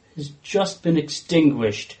planet has just been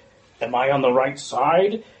extinguished. Am I on the right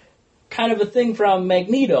side? Kind of a thing from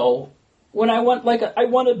Magneto. When I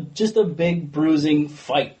want just a big bruising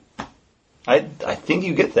fight. I think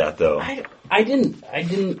you get that though. I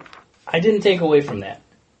didn't take away from that.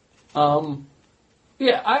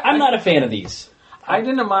 Yeah, I'm not a fan of these. I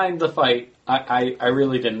didn't mind the fight. I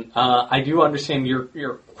really didn't. I do understand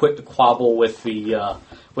your quick quabble with the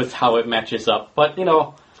with how it matches up, but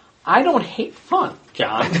I don't hate fun,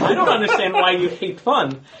 John. I don't understand why you hate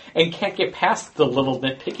fun and can't get past the little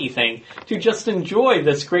nitpicky thing to just enjoy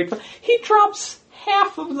this great fun. He drops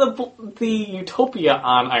half of the Utopia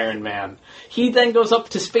on Iron Man. He then goes up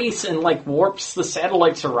to space and warps the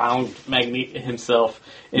satellites around Magneto himself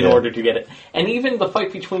in order to get it. And even the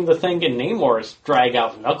fight between the Thing and Namor's drag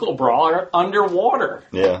out knuckle brawl underwater.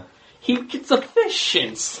 Yeah. He gets a fish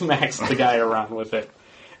and smacks the guy around with it.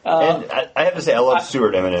 And I have to say, I love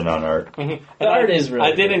Stuart Eminem on art. The art is really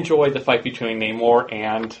I did good. enjoy the fight between Namor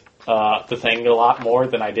and the Thing a lot more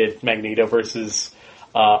than I did Magneto versus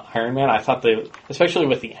Iron Man. I thought especially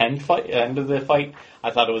with the end of the fight, I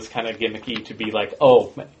thought it was kind of gimmicky to be like,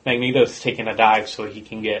 oh, Magneto's taking a dive so he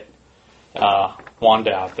can get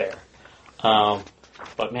Wanda out there.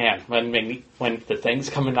 But man, when the Thing's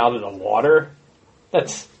coming out of the water,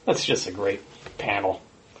 that's just a great panel.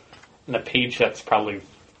 And a page that's probably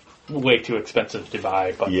way too expensive to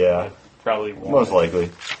buy, but Yeah. probably won't. Most likely.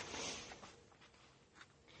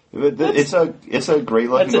 It's a great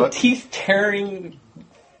looking That's a book. teeth-tearing,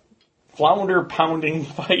 flounder-pounding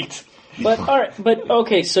fight. But all right,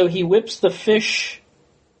 okay. So he whips the fish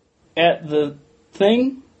at the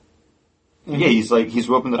Thing. Yeah, he's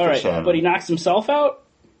whooping the All fish right, at him. but he knocks himself out.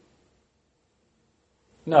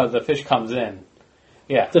 No, the fish comes in.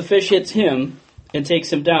 Yeah. The fish hits him and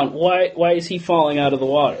takes him down. Why is he falling out of the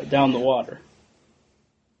water, down the water?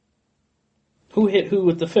 Who hit who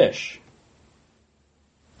with the fish?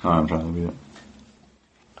 Oh, I'm trying to read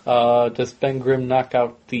it. Does Ben Grimm knock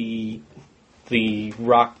out the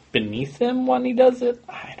rock beneath him when he does it?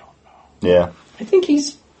 I don't know. Yeah. I think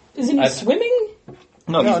isn't he swimming?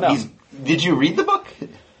 No, No. he's did you read the book?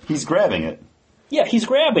 He's grabbing it. Yeah, he's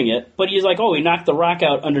grabbing it, but he's like, oh, he knocked the rock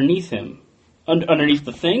out underneath him. Underneath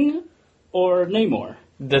the Thing or Namor?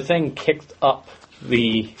 The Thing kicked up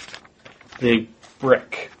the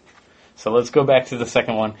brick. So let's go back to the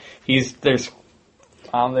second one. There's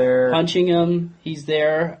on there. Punching him, he's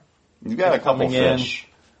there. You've got a couple coming in. fish.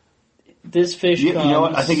 This fish You comes. know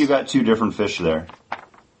what? I think you've got two different fish there.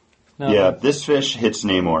 No, Yeah, this fish hits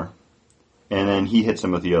Namor, and then he hits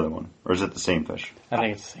him with the other one. Or is it the same fish? I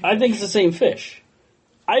think it's. I think it's the same fish.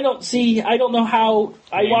 I don't know how.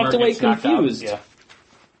 I walked away gets knocked out. confused. Yeah.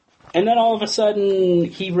 And then all of a sudden,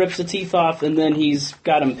 he rips the teeth off, and then he's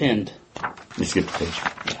got him pinned. You skip the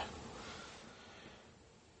page.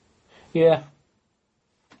 Yeah.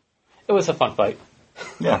 It was a fun fight.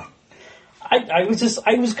 Yeah. I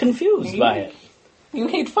was confused by it. You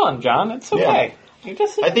hate fun, John. It's okay. You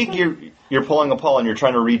just. I think you're pulling a Paul and you're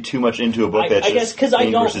trying to read too much into a book that's I guess just because I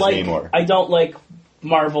Thing don't versus like Namor. I don't like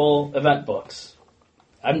Marvel event books.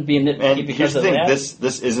 I'm being nitpicky And here's because the of thing: that.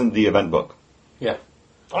 this isn't the event book. Yeah.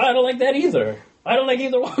 I don't like that either. I don't like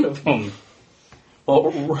either one of them.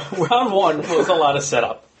 Well, round one was a lot of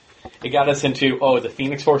setup. It got us into, the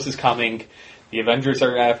Phoenix Force is coming. The Avengers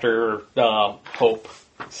are after Hope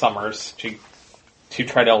Summers to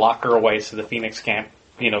try to lock her away so the Phoenix can't,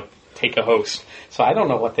 take a host. So I don't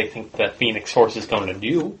know what they think the Phoenix Force is going to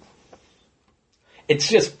do. It's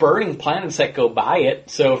just burning planets that go by it.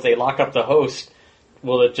 So if they lock up the host,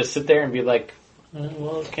 will it just sit there and be like,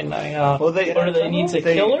 well, can I... Or do they need to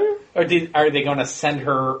kill her? Or are they going to send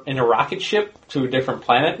her in a rocket ship to a different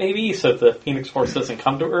planet, maybe, so the Phoenix Force doesn't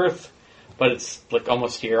come to Earth? But it's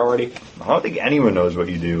almost here already. I don't think anyone knows what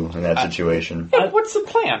you do in that situation. Yeah, what's the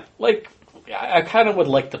plan? I kind of would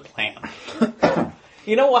like the plan.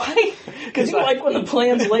 You know why? Because you like when the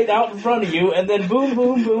plan's laid out in front of you, and then boom,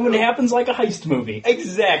 boom, boom, and it happens like a heist movie.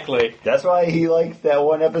 Exactly. That's why he liked that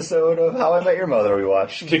one episode of How I Met Your Mother we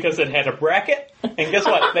watched. Because it had a bracket, and guess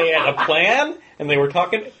what? They had a plan, and they were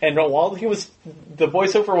talking, and while the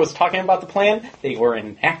voiceover was talking about the plan, they were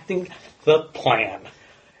enacting the plan.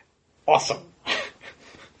 Awesome.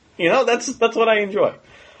 That's what I enjoy.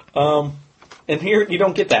 And And here you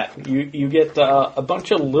don't get that. You get a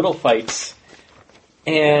bunch of little fights.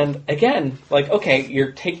 And again, like, okay,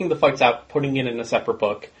 you're taking the fights out, putting it in a separate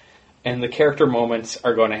book, and the character moments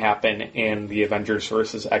are going to happen in the Avengers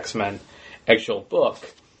versus X-Men actual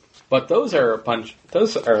book. But those are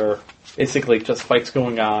basically just fights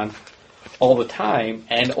going on all the time,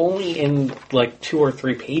 and only in like 2 or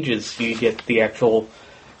 3 pages do you get the actual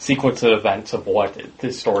sequence of events of what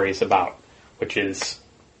this story is about, which is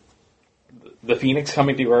the Phoenix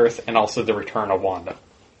coming to Earth and also the return of Wanda.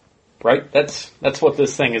 Right? That's what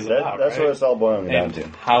this thing is about. That's right? what it's all boiling down to.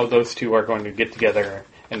 How those two are going to get together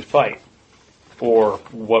and fight, or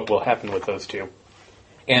what will happen with those two.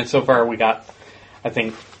 And so far we got, I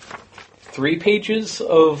think, 3 pages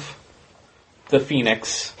of the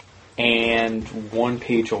Phoenix and 1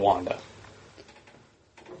 page of Wanda.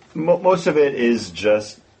 Most of it is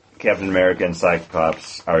just Captain America and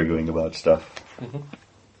Cyclops arguing about stuff. Mm-hmm.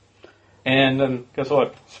 And then, guess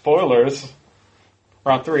what? Spoilers.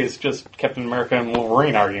 Round 3 is just Captain America and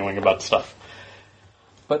Wolverine arguing about stuff.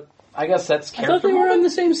 But I guess that's character. I thought they were on the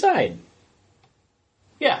same side.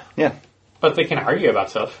 Yeah. Yeah. But they can argue about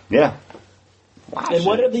stuff. Yeah. And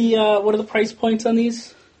what are the price points on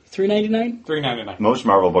these? $3.99? $3.99. Most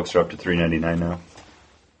Marvel books are up to $3.99 now.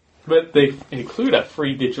 But they include a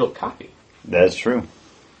free digital copy. That's true.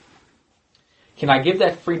 Can I give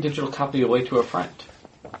that free digital copy away to a friend?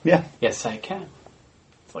 Yeah. Yes, I can.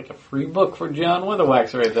 It's like a free book for John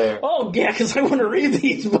Weatherwax right there. Oh, yeah, because I want to read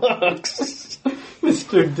these books.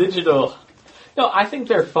 Mr. Digital. No, I think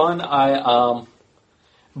they're fun.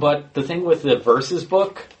 But the thing with the Versus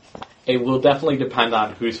book, it will definitely depend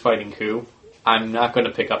on who's fighting who. I'm not going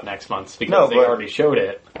to pick up next month's because they already showed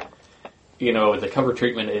it. You know, the cover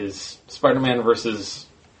treatment is Spider-Man versus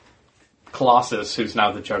Colossus, who's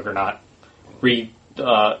now the Juggernaut. Read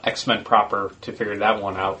X-Men proper to figure that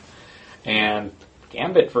one out. And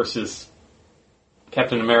Gambit versus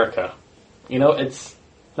Captain America. You know, it's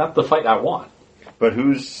not the fight I want. But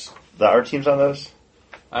who's the art teams on those?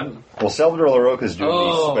 Well, Salvador Larroca's doing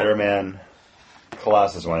the Spider-Man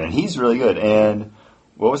Colossus one, and he's really good. And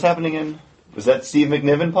what was happening in... Was that Steve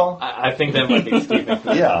McNiven, Paul? I think that might be Steve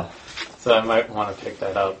McNiven. Yeah. So I might want to pick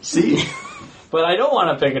that up. See? But I don't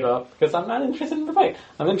want to pick it up because I'm not interested in the fight.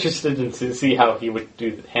 I'm interested in to see how he would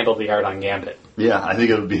handle the art on Gambit. Yeah, I think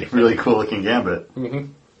it would be a really cool looking Gambit.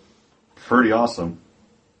 Mm-hmm. Pretty awesome.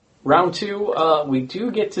 Round 2, we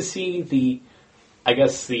do get to see the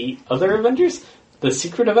other Avengers, the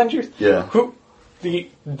Secret Avengers. Yeah. The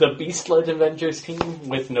Beast-led Avengers team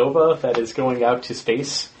with Nova that is going out to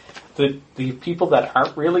space. The people that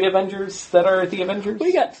aren't really Avengers that are the Avengers.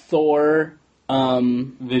 We got Thor,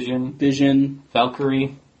 Vision,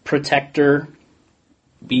 Valkyrie, Protector,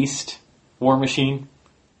 Beast, War Machine,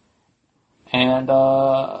 and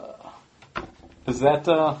is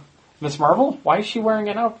that Miss Marvel? Why is she wearing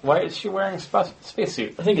Why is she wearing a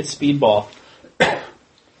spacesuit? I think it's Speedball.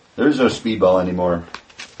 There's no Speedball anymore.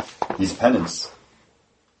 He's Penance.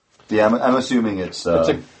 Yeah, I'm assuming it's... it's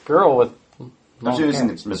a girl with... I'm assuming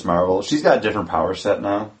it's Miss Marvel. She's got a different power set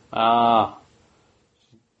now.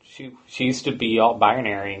 She used to be all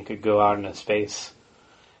binary and could go out into space.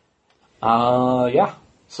 Yeah.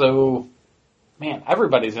 So, man,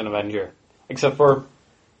 everybody's an Avenger. Except for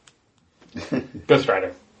Ghost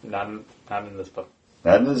Rider. Not in this book.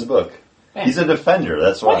 Not in this book. Man. He's a defender,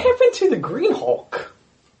 that's why. What happened to the Green Hulk?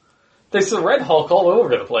 There's the Red Hulk all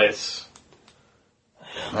over the place.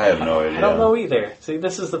 I have no idea. I don't know either. See,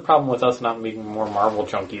 this is the problem with us not being more Marvel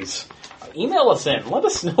junkies. Email us in. Let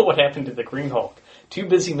us know what happened to the Green Hulk. Too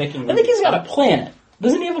busy making movies. I think he's got a planet.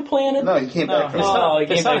 Doesn't he have a planet? No, he came back from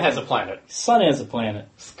his son has a planet. His son has a planet.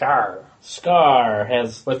 Scar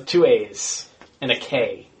has... With 2 A's and a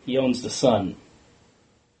K. He owns the sun.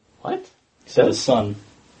 What? So his son.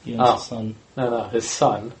 He owns the sun. No, his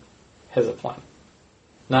son has a planet.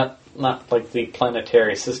 Not like the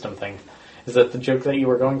planetary system thing. Is that the joke that you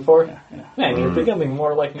were going for? Yeah. Man, you're becoming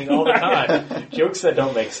more like me all the time. Jokes that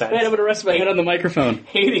don't make sense. Man, I'm going to rest my head on the microphone.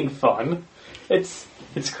 Hating fun. It's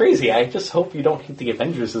crazy. I just hope you don't hate the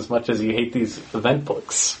Avengers as much as you hate these event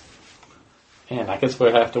books. And I guess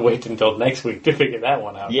we'll have to wait until next week to figure that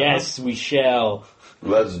one out. Yes, we shall.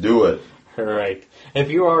 Let's do it. All right. If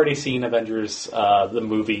you've already seen Avengers, the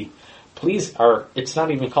movie, please, it's not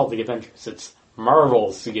even called The Avengers. It's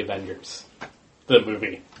Marvel's The Avengers. The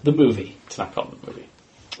movie. The movie. It's not called the movie.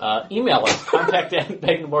 Email us,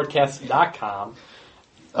 contact@bagandboardcast.com.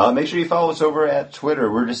 Make sure you follow us over at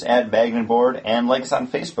Twitter. We're just at @bagandboard, and like us on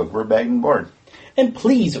Facebook. We're Bagged and Board. And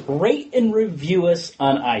please rate and review us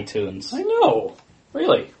on iTunes. I know.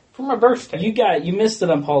 Really. for my birthday. You missed it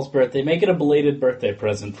on Paul's birthday. Make it a belated birthday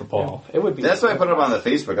present for Paul. It would be. That's why I put it on the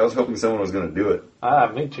Facebook. I was hoping someone was going to do it.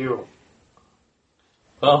 Me too.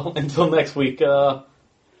 Well, until next week,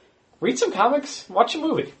 read some comics, watch a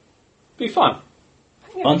movie. Be fun.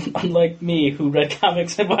 Unlike me, who read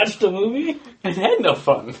comics and watched a movie. And had no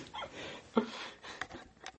fun.